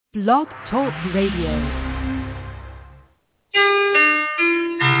Blog Talk Radio.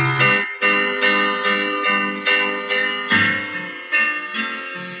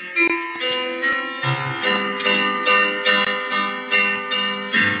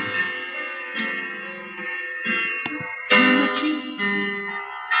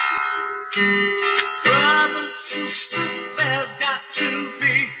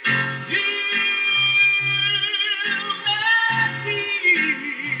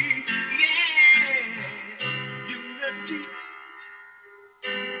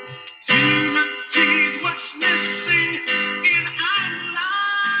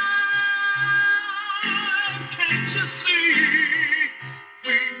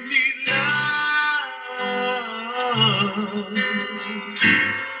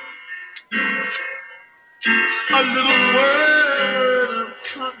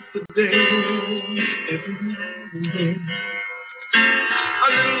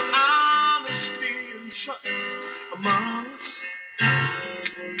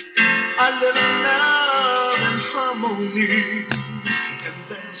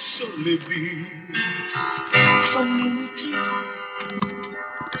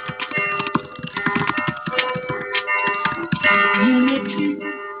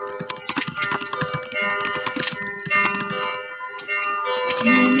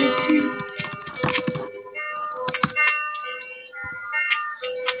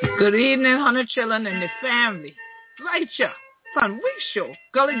 Good evening, honey chillin' and the family. Right here, from we show,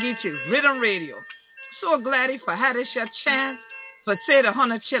 Gullah Geechee Rhythm Radio. So glad for had this your chance for say the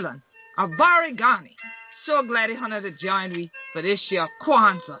honey chillin'. Abari Ghani. So glad honey to join me for this year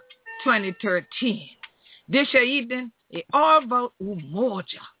Kwanzaa 2013. This year evening, it all about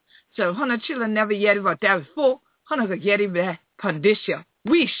Umoja. So honey chillin' never yet about that before. Honey go get it back on this year.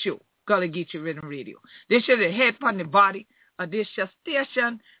 We show Gullah Geechee Rhythm Radio. This year the head on the body of this year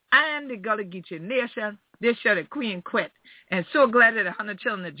station and the Gullah Geechee Nation, this show the Queen Quet. And so glad that the 100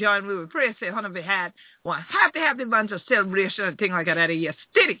 children that joined. We would pray say 100 had one happy bunch of celebration and things like that a year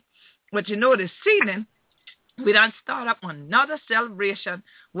steady. But you know this evening, we done start up another celebration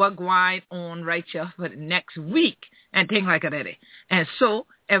we're going on right here for the next week and things like that. And so,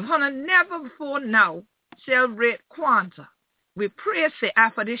 if 100 never before now celebrate Kwanzaa, we pray say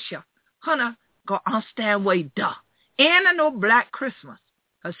after this year, 100 go understand what he does. And I know Black Christmas.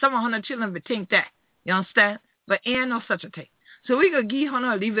 Some of 100 children would think that. You understand? But ain't no such a thing. So we could give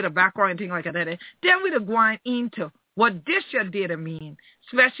her a leave it a background and thing like that. Then we could go into what this year did mean,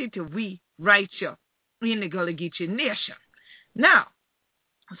 especially to we right here in the Gullah Geechee Nation. Now,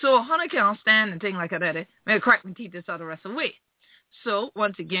 so 100 can understand and thing like that. Maybe crack my teeth this other rest of the way. So,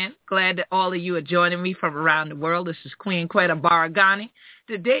 once again, glad that all of you are joining me from around the world. This is Queen Quetta Baragani.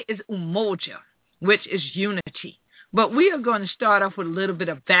 Today is Umoja, which is unity. But we are going to start off with a little bit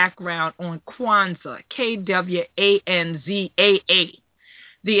of background on Kwanzaa, K-W-A-N-Z-A-A.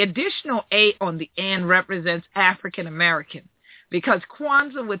 The additional A on the end represents African American because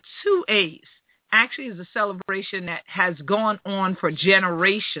Kwanzaa with two A's actually is a celebration that has gone on for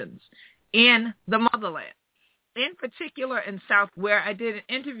generations in the motherland. In particular in South, where I did an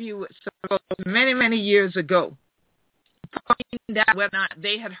interview with some many, many years ago, finding out whether or not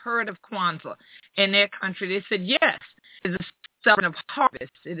they had heard of Kwanzaa in their country. They said, yes, it is a celebration of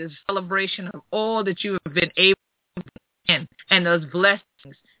harvest. It is a celebration of all that you have been able to bring in and those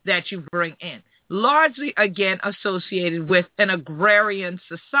blessings that you bring in. Largely, again, associated with an agrarian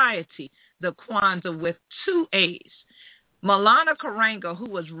society, the Kwanzaa with two A's. Malana Karenga, who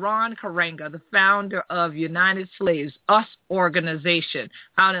was Ron Karenga, the founder of United Slaves, US organization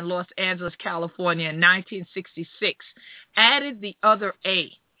out in Los Angeles, California in 1966, added the other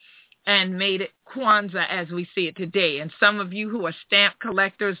A and made it Kwanzaa as we see it today. And some of you who are stamp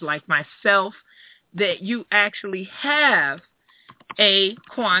collectors like myself, that you actually have a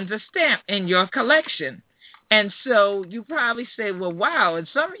Kwanzaa stamp in your collection. And so you probably say, well, wow. And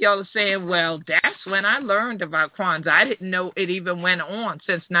some of y'all are saying, well, that's when I learned about Kwanzaa. I didn't know it even went on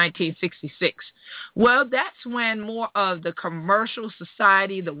since 1966. Well, that's when more of the commercial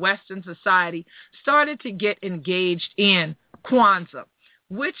society, the Western society, started to get engaged in Kwanzaa,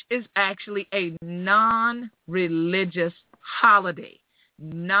 which is actually a non-religious holiday.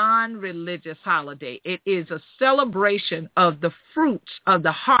 Non-religious holiday. It is a celebration of the fruits of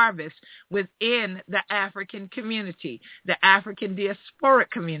the harvest within the African community, the African diasporic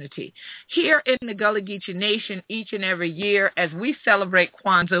community. Here in the Gullah Geechee Nation, each and every year, as we celebrate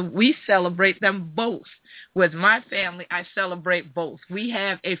Kwanzaa, we celebrate them both. With my family, I celebrate both. We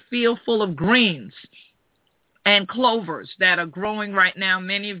have a field full of greens and clovers that are growing right now.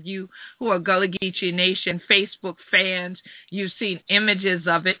 Many of you who are Gullah Geechee Nation Facebook fans, you've seen images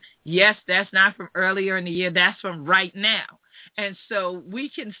of it. Yes, that's not from earlier in the year. That's from right now. And so we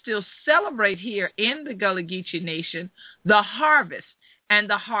can still celebrate here in the Gullah Geechee Nation the harvest and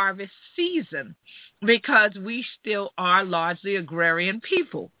the harvest season because we still are largely agrarian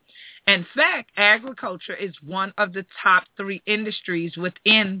people. In fact, agriculture is one of the top 3 industries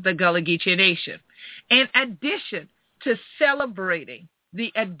within the Gullah Geechee Nation. In addition to celebrating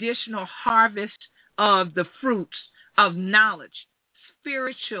the additional harvest of the fruits of knowledge,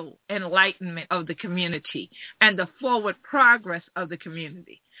 spiritual enlightenment of the community, and the forward progress of the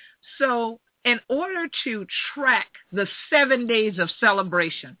community. So in order to track the 7 days of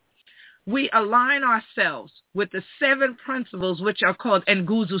celebration, we align ourselves with the 7 principles which are called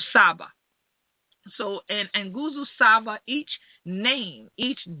Nguzo Saba. So in Nguzo Saba, each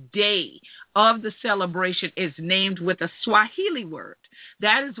day of the celebration is named with a Swahili word.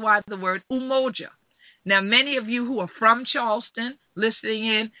 That is why the word Umoja. Now, many of you who are from Charleston listening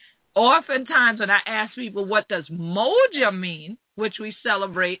in, oftentimes when I ask people what does Moja mean, which we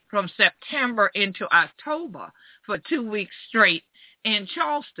celebrate from September into October for 2 weeks straight in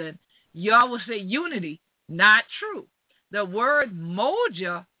Charleston, y'all will say unity. Not true. The word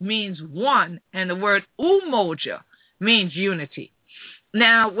Moja means one, and the word Umoja means unity.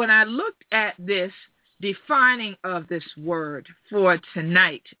 Now, when I looked at this defining of this word for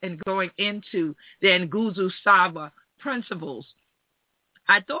tonight and going into the Nguzo Saba principles,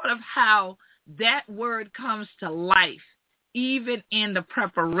 I thought of how that word comes to life even in the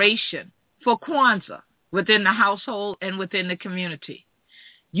preparation for Kwanzaa within the household and within the community.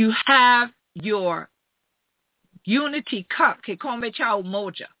 You have your unity cup, Kikombe Cha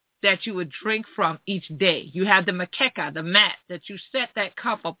Umoja, that you would drink from each day. You have the makeka, the mat that you set that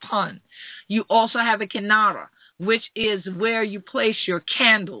cup upon. You also have a kinara, which is where you place your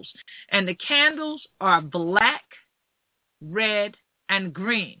candles. And the candles are black, red, and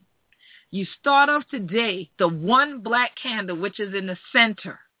green. You start off today, the one black candle, which is in the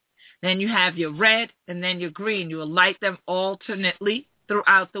center. Then you have your red and then your green. You will light them alternately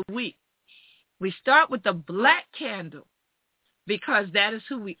throughout the week. We start with the black candle because that is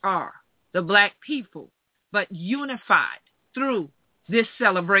who we are, the black people, but unified through this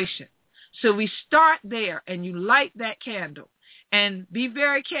celebration. So we start there and you light that candle and be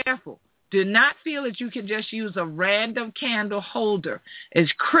very careful. Do not feel that you can just use a random candle holder.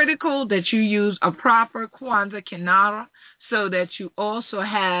 It's critical that you use a proper Kwanzaa kinara so that you also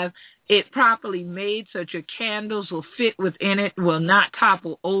have it properly made so that your candles will fit within it, will not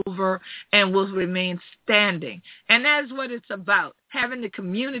topple over, and will remain standing. And that's what it's about, having the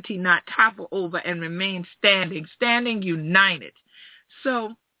community not topple over and remain standing united.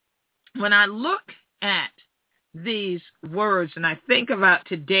 So when I look at these words, and I think about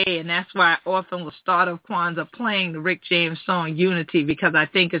today, and that's why I often will start off Kwanzaa playing the Rick James song Unity, because I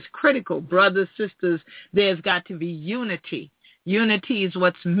think it's critical. Brothers, sisters, there's got to be unity. Unity is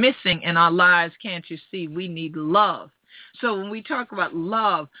what's missing in our lives, can't you see? We need love. So when we talk about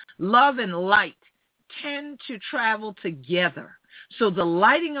love and light tend to travel together. So the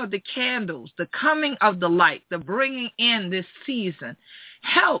lighting of the candles, the coming of the light, the bringing in this season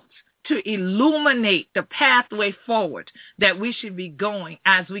helps to illuminate the pathway forward that we should be going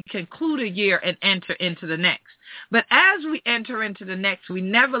as we conclude a year and enter into the next. But as we enter into the next, we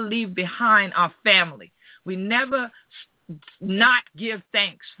never leave behind our family. We never not give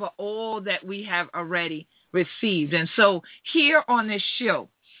thanks for all that we have already received. And so here on this show,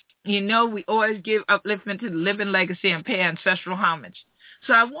 you know, we always give upliftment to the living legacy and pay ancestral homage.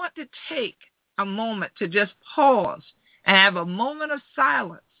 So I want to take a moment to just pause and have a moment of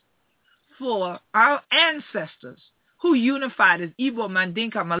silence for our ancestors who unified as Igbo,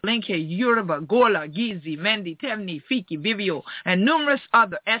 Mandinka, Malinke, Yoruba, Gullah, Geechee, Mendi, Temni, Fiki, Bibio, and numerous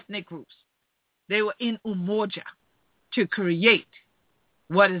other ethnic groups. They were in Umoja to create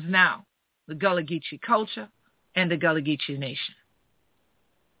what is now the Gullah Geechee culture and the Gullah Geechee Nation.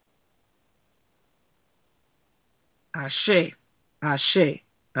 Ashe, Ashe,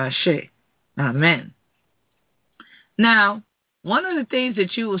 Ashe, Amen. Now, one of the things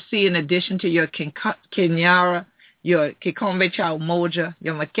that you will see in addition to your Kenyara, your Kikombe Cha Umoja,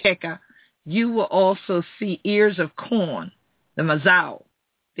 your Makeka, you will also see ears of corn, the Mazao.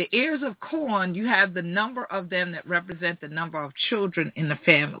 The ears of corn, you have the number of them that represent the number of children in the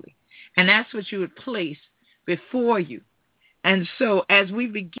family. And that's what you would place before you. And so as we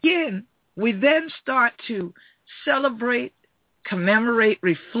begin, we then start to celebrate, commemorate,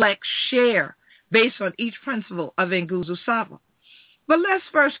 reflect, share based on each principle of Nguzo Saba. But let's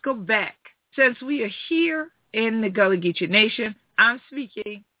first go back. Since we are here in the Gullah Geechee Nation. I'm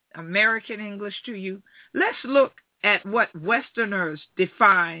speaking American English to you. Let's look at what Westerners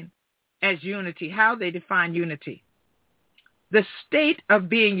define as unity, how they define unity. The state of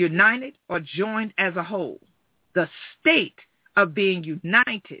being united or joined as a whole. The state of being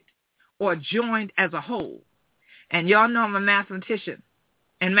united or joined as a whole. And y'all know I'm a mathematician.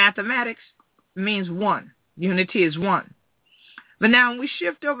 And mathematics means one. Unity is one. But now when we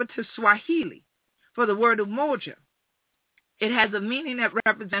shift over to Swahili for the word Umoja, it has a meaning that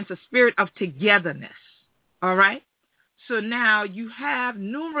represents a spirit of togetherness. All right? So now you have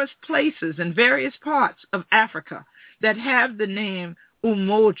numerous places in various parts of Africa that have the name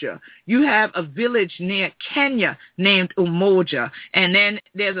Umoja. You have a village near Kenya named Umoja, and then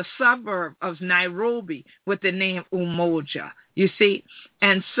there's a suburb of Nairobi with the name Umoja, you see?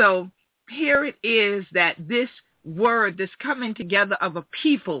 And so here it is that this word, this coming together of a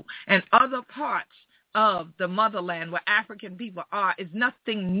people and other parts of the motherland where African people are is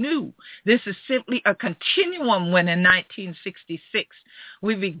nothing new. This is simply a continuum when in 1966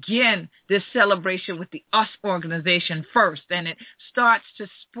 we begin this celebration with the US organization first, and it starts to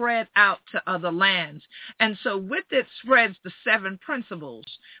spread out to other lands. And so with it spreads the 7 principles,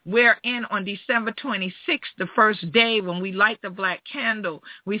 wherein on December 26th, the first day when we light the black candle,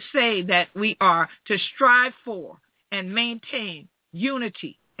 we say that we are to strive for and maintain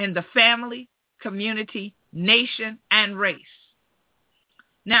unity in the family, community, nation, and race.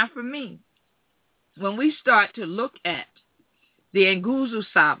 Now for me, when we start to look at the Nguzo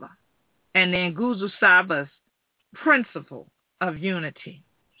Saba and the Nguzo Saba's principle of unity,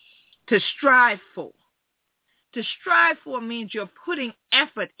 to strive for means you're putting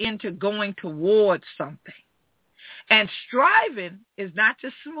effort into going towards something. And striving is not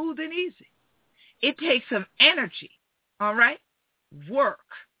just smooth and easy. It takes some energy, all right? Work.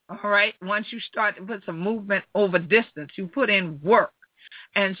 All right, once you start to put some movement over distance, you put in work.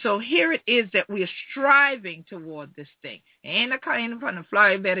 And so here it is that we are striving toward this thing. Ain't a kind of a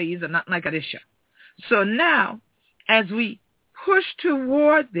fly better use or nothing like this. So now, as we push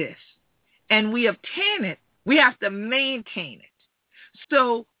toward this and we obtain it, we have to maintain it.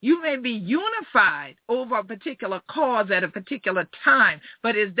 So you may be unified over a particular cause at a particular time,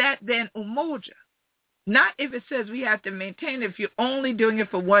 but is that then Umoja? Not if it says we have to maintain it, if you're only doing it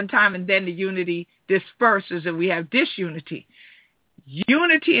for one time and then the unity disperses and we have disunity.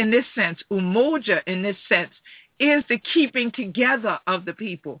 Unity in this sense, Umoja in this sense, is the keeping together of the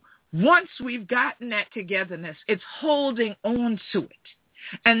people. Once we've gotten that togetherness, it's holding on to it.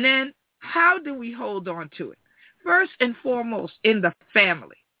 And then how do we hold on to it? First and foremost, in the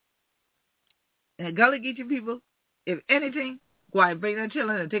family. And Gullah Geechee people, if anything, why bring the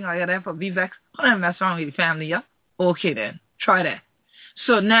children and things like that for VVAX? That's wrong with the family, yeah? Okay then, try that.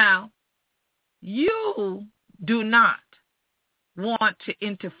 So now, you do not want to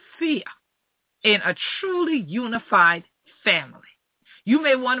interfere in a truly unified family. You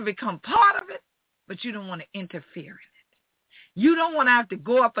may want to become part of it, but you don't want to interfere in it. You don't want to have to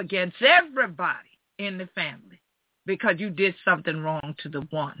go up against everybody in the family because you did something wrong to the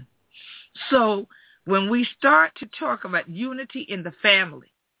one. So when we start to talk about unity in the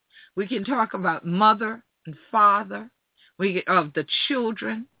family, we can talk about mother and father, of the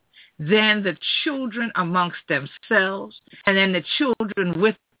children, then the children amongst themselves, and then the children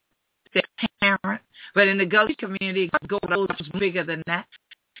with their parent. But in the Gullah community, it goes bigger than that.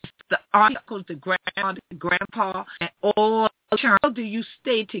 The uncles, the grandma, the grandpa, and all. How do you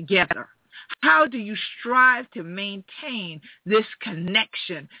stay together? How do you strive to maintain this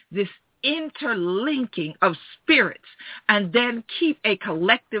connection, this interlinking of spirits, and then keep a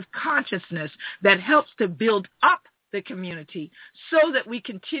collective consciousness that helps to build up the community so that we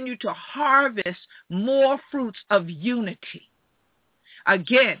continue to harvest more fruits of unity?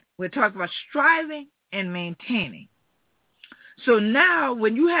 Again, we're talking about striving and maintaining. So now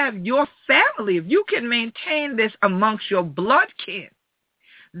when you have your family, if you can maintain this amongst your blood kin,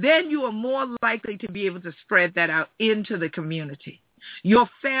 then you are more likely to be able to spread that out into the community. Your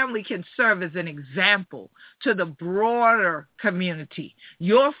family can serve as an example to the broader community.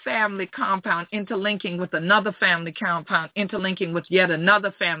 Your family compound interlinking with another family compound, interlinking with yet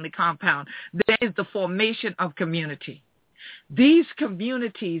another family compound. There is the formation of community. These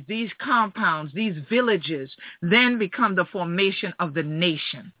communities, these compounds, these villages then become the formation of the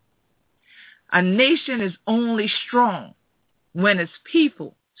nation. A nation is only strong when its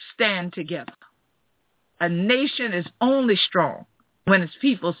people stand together. A nation is only strong when its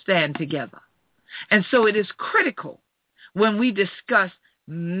people stand together. And so it is critical when we discuss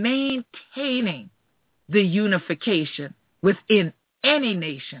maintaining the unification within any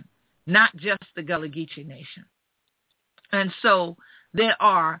nation not just the Gullah Geechee Nation. And so there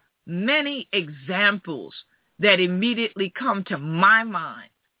are many examples that immediately come to my mind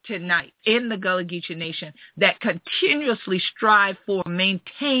tonight in the Gullah Geechee Nation that continuously strive for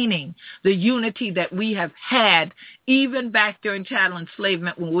maintaining the unity that we have had even back during chattel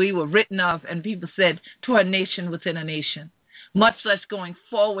enslavement, when we were written of and people said to a nation within a nation, much less going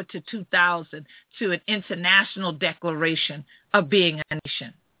forward to 2000 to an international declaration of being a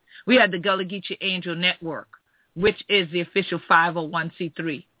nation. We had the Gullah Geechee Angel Network, which is the official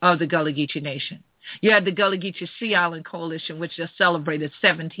 501c3 of the Gullah Geechee Nation. You had the Gullah Geechee Sea Island Coalition, which just celebrated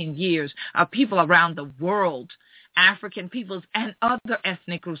 17 years of people around the world, African peoples and other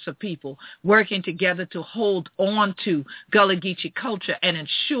ethnic groups of people, working together to hold on to Gullah Geechee culture and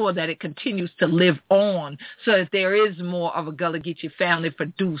ensure that it continues to live on so that there is more of a Gullah Geechee family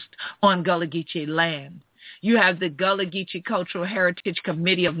produced on Gullah Geechee land. You have the Gullah Geechee Cultural Heritage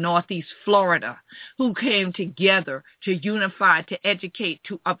Committee of Northeast Florida, who came together to unify, to educate,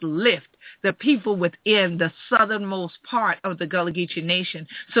 to uplift the people within the southernmost part of the Gullah Geechee Nation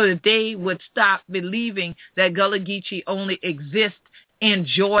so that they would stop believing that Gullah Geechee only exists in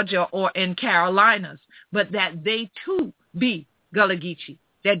Georgia or in Carolinas, but that they too be Gullah Geechee,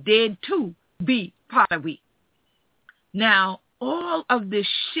 that they too be Padawi. Now, all of this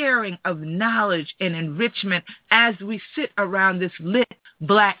sharing of knowledge and enrichment as we sit around this lit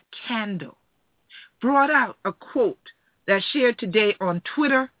black candle brought out a quote that's shared today on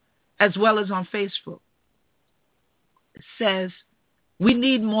Twitter as well as on Facebook. It says, we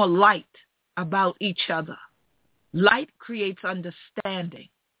need more light about each other. Light creates understanding.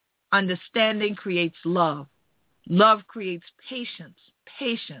 Understanding creates love. Love creates patience.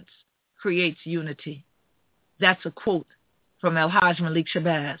 Patience creates unity. That's a quote from El Haj Malik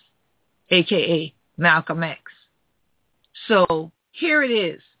Shabazz, a.k.a. Malcolm X. So here it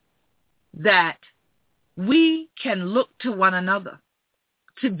is that we can look to one another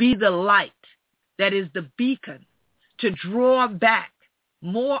to be the light that is the beacon to draw back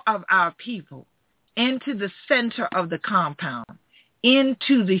more of our people into the center of the compound,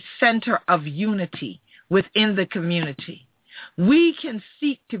 into the center of unity within the community. We can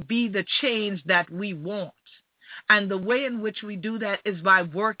seek to be the change that we want. And the way in which we do that is by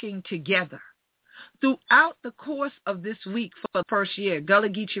working together. Throughout the course of this week for the first year, Gullah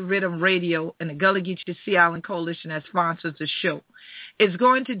Geechee Rhythm Radio and the Gullah Geechee Sea Island Coalition that sponsors the show is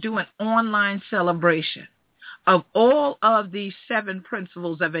going to do an online celebration of all of these 7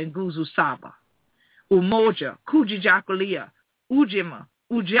 principles of Nguzo Saba: Umoja, Kujijakulia, Ujima,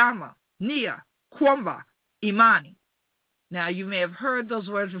 Ujama, Nia, Kwamba, Imani. Now, you may have heard those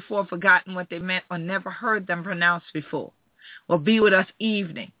words before, forgotten what they meant, or never heard them pronounced before. Well, be with us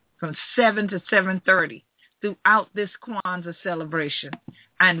evening from 7 to 7:30 throughout this Kwanzaa celebration,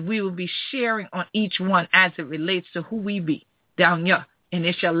 and we will be sharing on each one as it relates to who we be down here in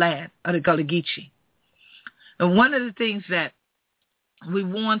Isha land of the Gullah Geechee. And one of the things that we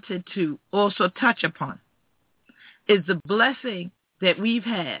wanted to also touch upon is the blessing that we've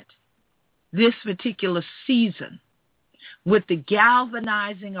had this particular season with the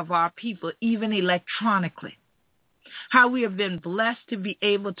galvanizing of our people, even electronically. How we have been blessed to be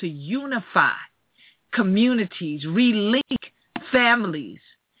able to unify communities, relink families,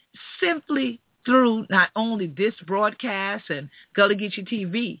 simply through not only this broadcast and Gullah Geechee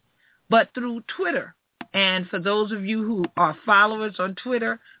TV, but through Twitter. And for those of you who are followers on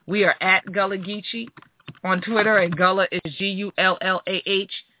Twitter, we are at Gullah Geechee on Twitter, and Gullah is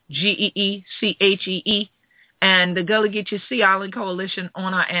GullahGeechee. And the Gullah Geechee Sea Island Coalition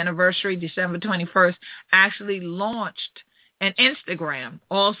on our anniversary, December 21st, actually launched an Instagram.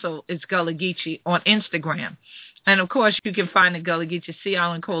 Also, it's Gullah Geechee on Instagram. And, of course, you can find the Gullah Geechee Sea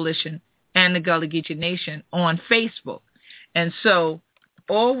Island Coalition and the Gullah Geechee Nation on Facebook. And so,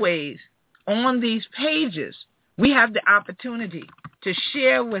 always on these pages, we have the opportunity to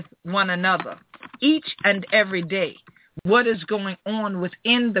share with one another each and every day what is going on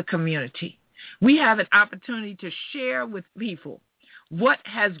within the community. We have an opportunity to share with people what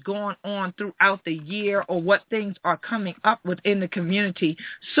has gone on throughout the year or what things are coming up within the community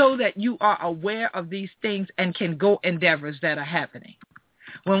so that you are aware of these things and can go endeavors that are happening.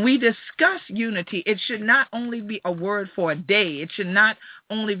 When we discuss unity, it should not only be a word for a day. It should not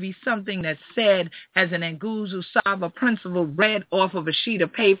only be something that's said as an Nguzo Saba principle read off of a sheet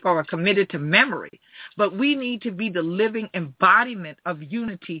of paper or committed to memory. But we need to be the living embodiment of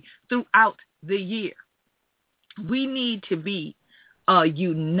unity throughout the year. We need to be a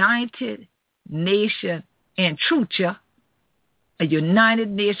united nation in truth. A united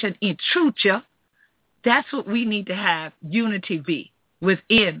nation in truth. That's what we need to have unity be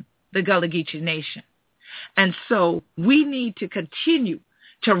within the Gullah Geechee Nation. And so we need to continue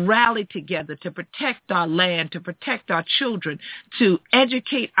to rally together, to protect our land, to protect our children, to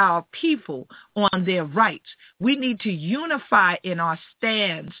educate our people on their rights. We need to unify in our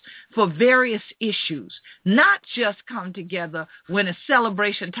stands for various issues, not just come together when it's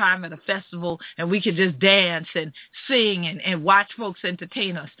celebration time at a festival and we can just dance and sing and watch folks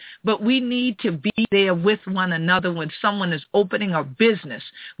entertain us. But we need to be there with one another when someone is opening a business.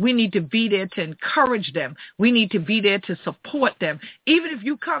 We need to be there to encourage them. We need to be there to support them. Even if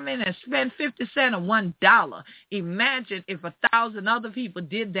you come in and spend 50 cents or $1, imagine if 1,000 other people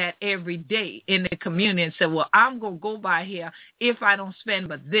did that every day in the community and said, well, I'm going to go by here if I don't spend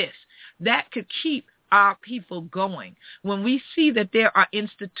but this. That could keep our people going. When we see that there are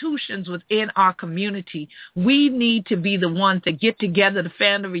institutions within our community, we need to be the ones that get together, the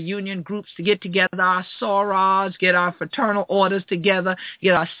family reunion groups, to get together our sorors, get our fraternal orders together,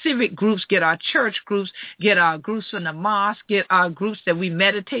 get our civic groups, get our church groups, get our groups from the mosque, get our groups that we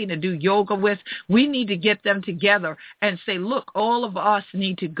meditate and do yoga with. We need to get them together and say, look, all of us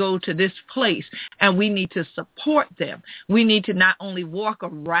need to go to this place and we need to support them. We need to not only walk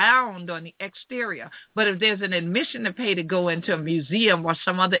around on the exterior, but if there's an admission to pay to go into a museum or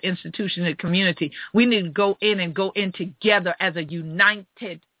some other institution in the community, we need to go in together as a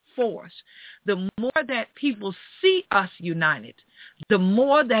united force. The more that people see us united, the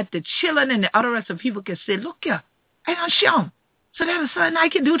more that the children and the other rest of people can say, look here, I don't show them. So that's something I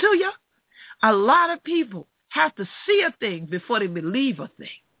can do to you. A lot of people have to see a thing before they believe a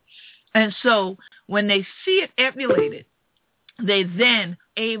thing. And so when they see it emulated, they then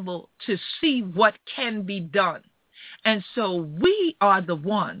able to see what can be done. And so we are the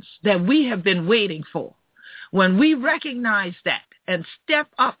ones that we have been waiting for. When we recognize that and step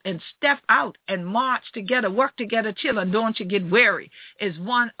up and step out and march together, work together, children, don't you get weary, is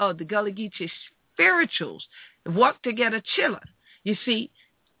one of the Gullah Geechee spirituals. Work together, children. You see,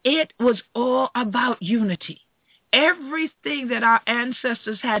 it was all about unity. Everything that our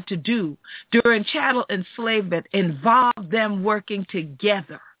ancestors had to do during chattel enslavement involved them working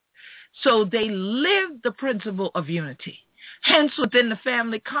together. So they lived the principle of unity. Hence, within the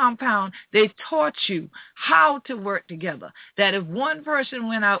family compound, they taught you how to work together. That if one person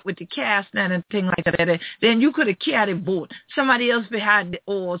went out with the cast net and things like that, then you could have carried the boat. Somebody else behind the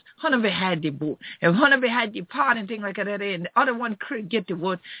oars, one of them had the boat. If one of them had the pot and things like that, and the other one could get the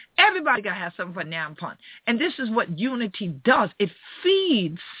wood, everybody got to have something for Nampon. And this is what unity does. It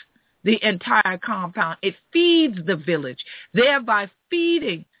feeds the entire compound. It feeds the village, thereby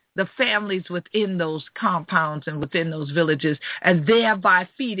feeding the families within those compounds and within those villages, and thereby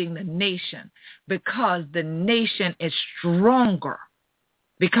feeding the nation, because the nation is stronger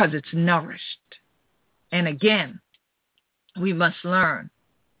because it's nourished. And again, we must learn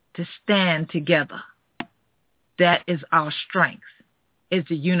to stand together. That is our strength, is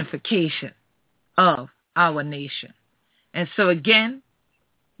the unification of our nation. And so again,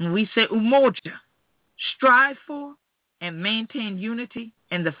 when we say Umoja, strive for and maintain unity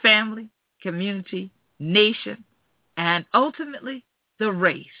in the family, community, nation, and ultimately the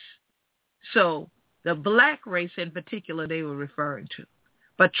race. So the black race in particular they were referring to.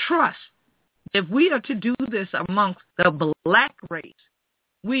 But trust, if we are to do this amongst the black race,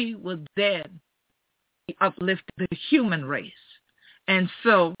 we will then uplift the human race. And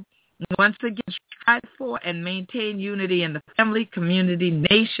so once again, strive for and maintain unity in the family, community,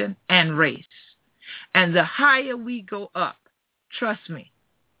 nation, and race. And the higher we go up, trust me,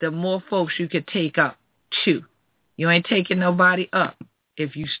 the more folks you could take up too. You ain't taking nobody up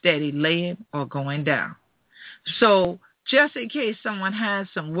if you steady laying or going down. So just in case someone has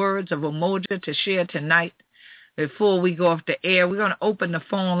some words of Umoja to share tonight, before we go off the air, we're going to open the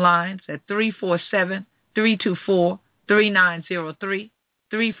phone lines at 347-324-3903,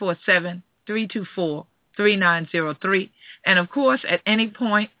 347-324-3903. And of course, at any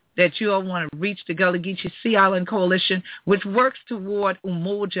point that you all want to reach the Gullah Geechee Sea Island Coalition, which works toward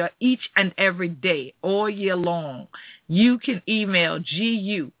Umoja each and every day, all year long, you can email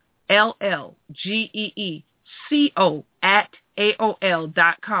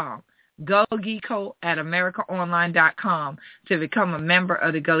gullgeeco@aol.com, gullgeeco@americaonline.com, to become a member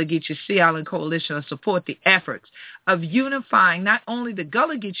of the Gullah Geechee Sea Island Coalition and support the efforts of unifying not only the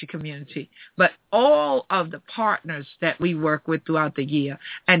Gullah Geechee community, but all of the partners that we work with throughout the year,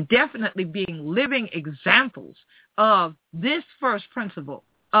 and definitely being living examples of this first principle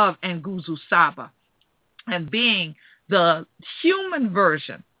of Nguzo Saba, and being the human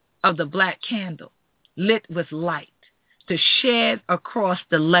version of the black candle lit with light to shed across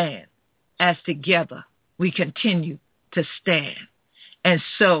the land as together we continue to stand. And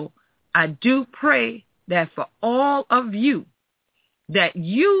so I do pray that for all of you, that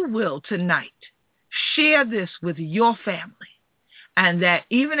you will tonight share this with your family, and that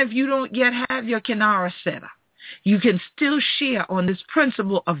even if you don't yet have your Kinara set up, you can still share on this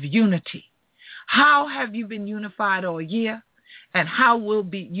principle of unity. How have you been unified all year, and how will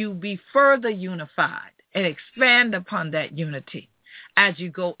you be further unified and expand upon that unity as you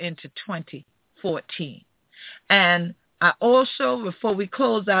go into 2014? And I also, before we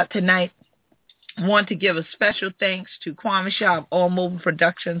close out tonight, want to give a special thanks to Kwame Shah of All Mobile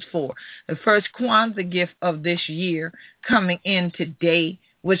Productions for the first Kwanzaa gift of this year coming in today,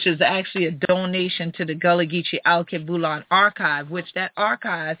 which is actually a donation to the Gullah Geechee Al-Kebulan Archive, which that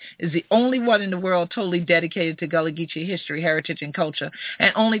archive is the only one in the world totally dedicated to Gullah Geechee history, heritage, and culture,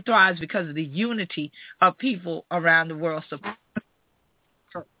 and only thrives because of the unity of people around the world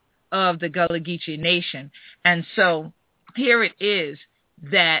of the Gullah Geechee Nation. And so here it is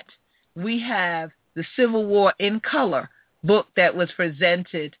that we have the Civil War in Color book that was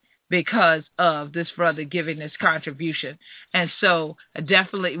presented because of this brother giving this contribution. And so I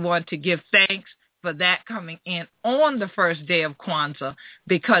definitely want to give thanks for that coming in on the first day of Kwanzaa,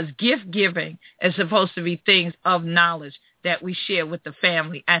 because gift giving is supposed to be things of knowledge that we share with the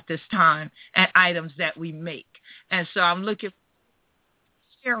family at this time and items that we make. And so I'm looking for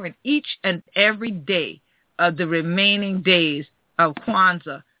sharing each and every day of the remaining days of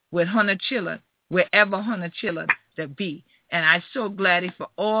Kwanzaa with Hunter Chillin, wherever Hunter Chillin to be. And I'm so glad for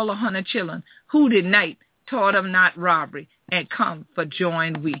all the Hunter Chillin who tonight taught them not robbery and come for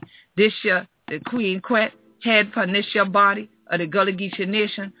join we. This year, the Queen Quet, head for this your body of the Gullah Geechee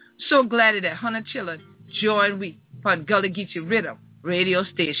Nation. So glad that Hunter Chillin join we for Gullah Geechee Rhythm radio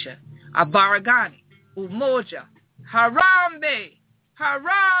station. Abaragani, Umoja, Harambe,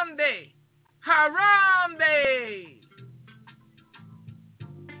 Harambe, Harambe.